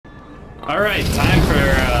Alright, time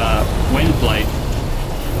for Wind Blight.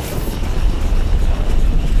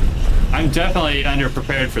 I'm definitely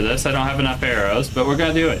underprepared for this. I don't have enough arrows, but we're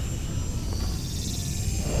gonna do it.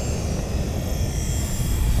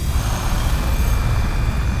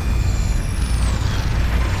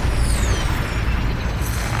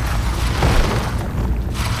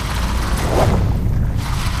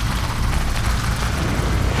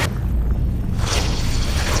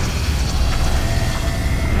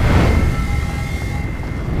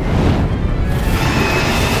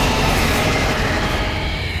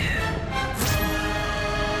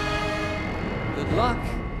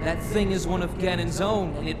 Thing is one of Gannon's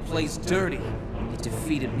own, and it plays dirty. It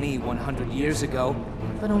defeated me 100 years ago,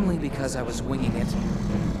 but only because I was winging it.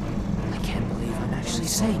 I can't believe I'm actually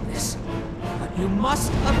saying this, but you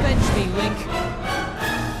must avenge me, Link.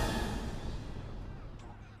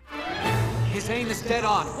 His aim is dead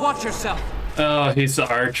on. Watch yourself. Oh, he's the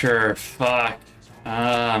archer. Fuck.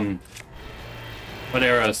 What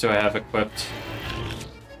arrows do I have equipped?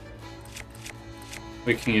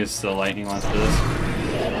 We can use the lightning ones for this.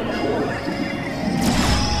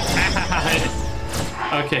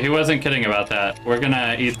 Okay, he wasn't kidding about that. We're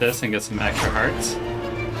gonna eat this and get some extra hearts.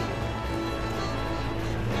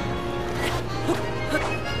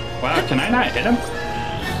 Wow, can I not hit him?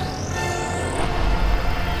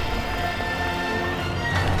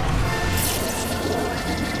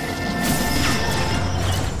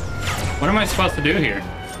 What am I supposed to do here?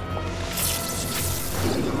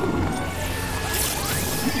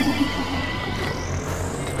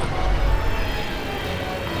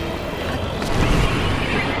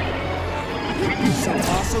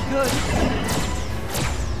 So good.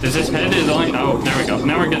 Is this head is only... Oh, there we go.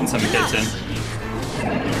 Now we're getting some hits in.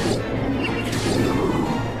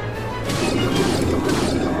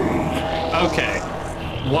 Okay.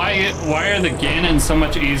 Why are the Gannons so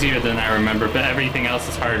much easier than I remember, but everything else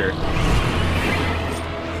is harder?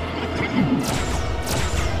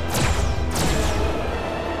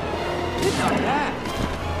 Not bad.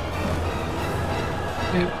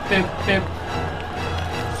 Bip, bip, bip.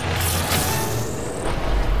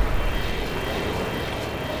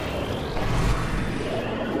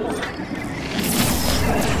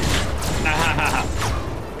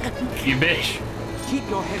 You bitch. Keep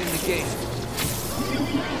your head in the game.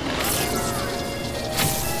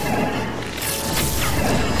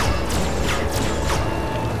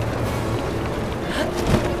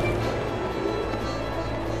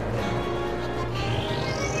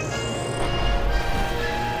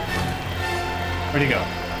 Where'd he go?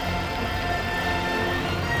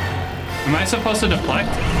 Am I supposed to deflect?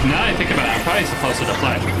 Now that I think about it, I'm probably supposed to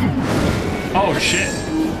deflect. Oh shit.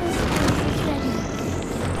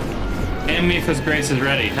 And Mipha's Grace is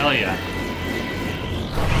ready. Hell yeah.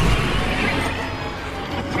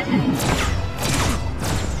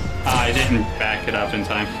 I didn't back it up in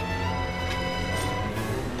time.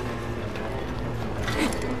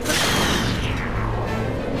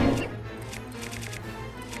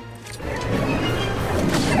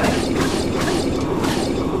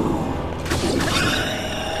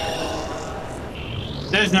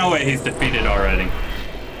 There's no way he's defeated already.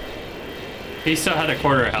 He still had a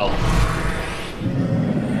quarter health.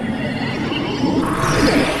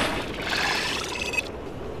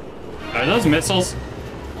 Are those missiles?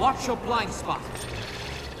 Watch your blind spot.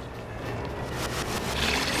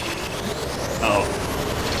 Oh.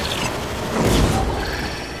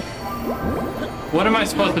 What am I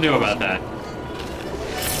supposed to do about that?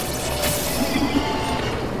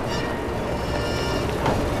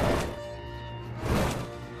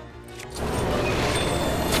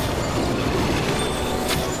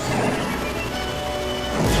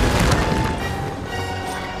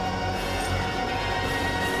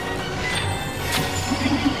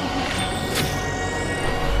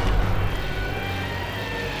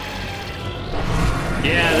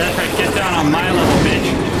 Yeah, that's right. Get down on my level, bitch.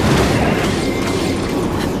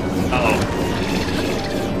 Uh-oh.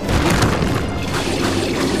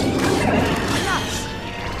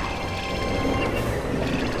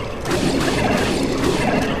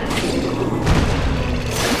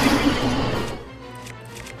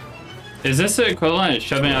 Is this the equivalent of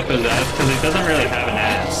shoving up his ass? Because he doesn't really have an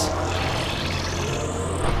ass.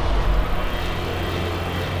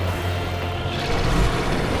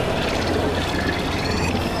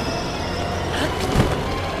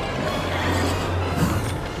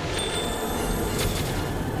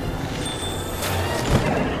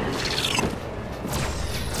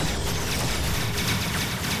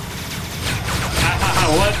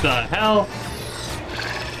 What the hell?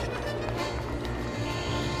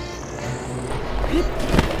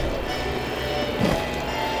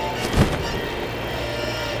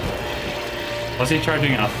 Was he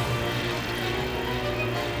charging up?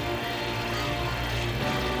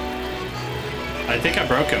 I think I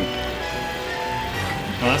broke him.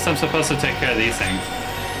 Unless I'm supposed to take care of these things.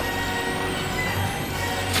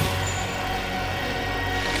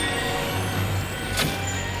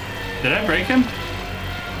 Did I break him?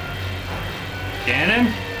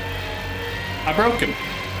 Gannon? I broke him.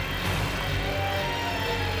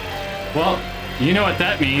 Well, you know what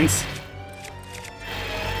that means.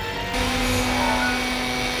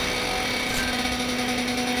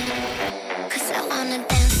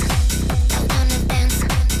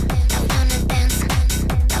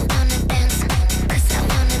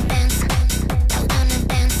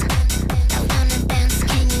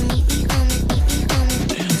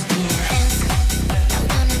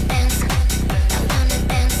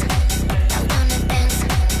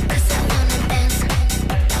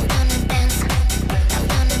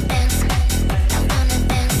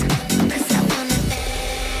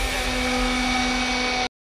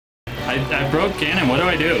 I broke Gannon. What do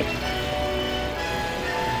I do?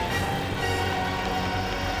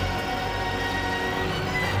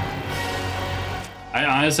 I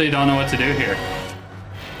honestly don't know what to do here.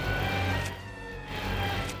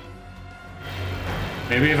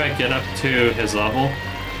 Maybe if I get up to his level.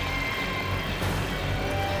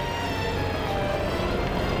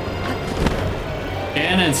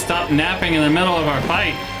 Gannon, stop napping in the middle of our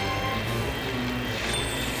fight.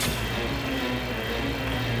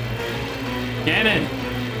 Gannon!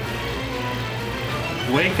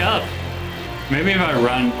 Wake up! Maybe if I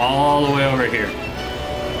run all the way over here.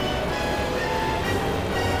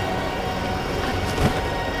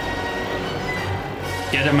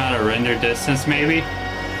 Get him out of render distance, maybe?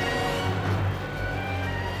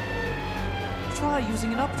 Try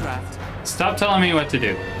using an updraft. Stop telling me what to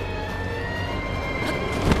do.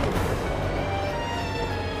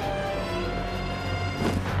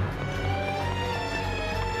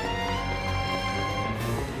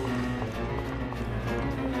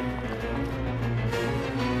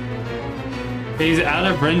 He's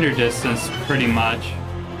out of render distance, pretty much.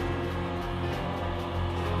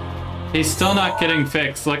 He's still not getting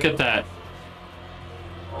fixed. Look at that.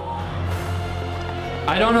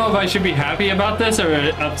 I don't know if I should be happy about this or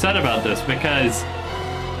upset about this, because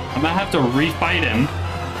I'm gonna have to refight him.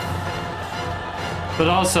 But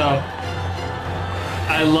also,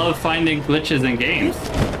 I love finding glitches in games.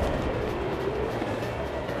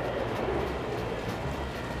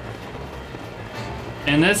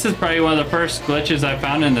 And this is probably one of the first glitches I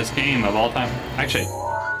found in this game of all time. Actually,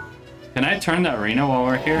 can I turn the arena while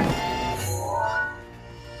we're here?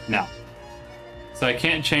 No. So I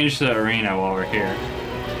can't change the arena while we're here.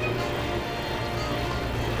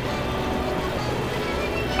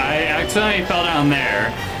 I accidentally fell down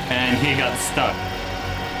there and he got stuck.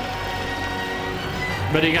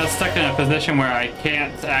 But he got stuck in a position where I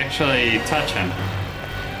can't actually touch him.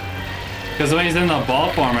 Because when he's in the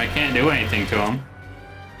ball form, I can't do anything to him.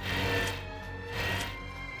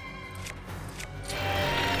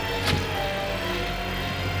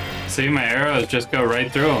 See, my arrows just go right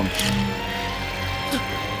through him.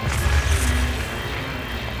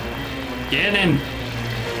 Get in!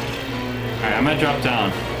 Alright, I'm gonna drop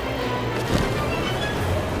down.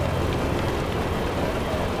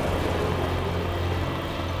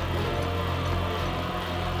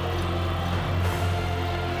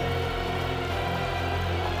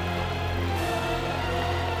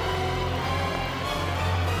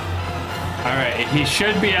 Alright, he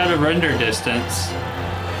should be out of render distance.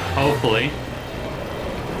 Hopefully.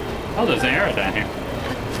 Oh, there's an arrow down here.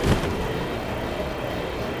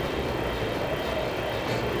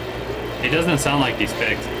 He doesn't sound like he's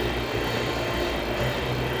fixed.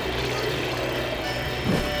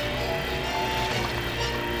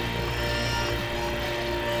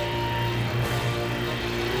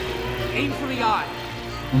 Aim for the eye.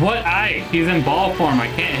 What eye? He's in ball form. I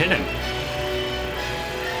can't hit him.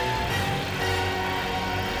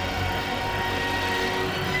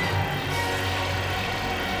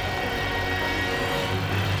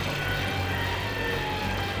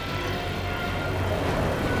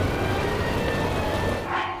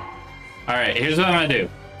 Alright, here's what I'm gonna do.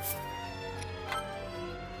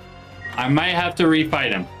 I might have to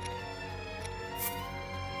refight him.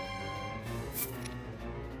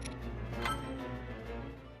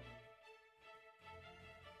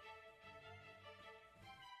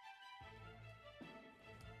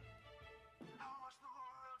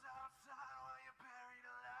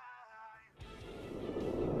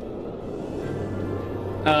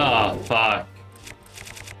 Oh, fuck.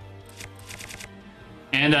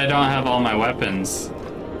 And I don't have all my weapons.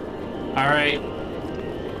 Alright.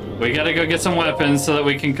 We gotta go get some weapons so that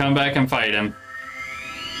we can come back and fight him.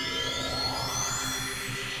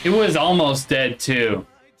 He was almost dead too.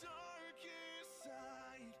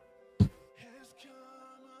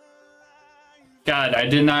 God, I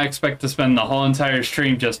did not expect to spend the whole entire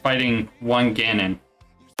stream just fighting one Gannon.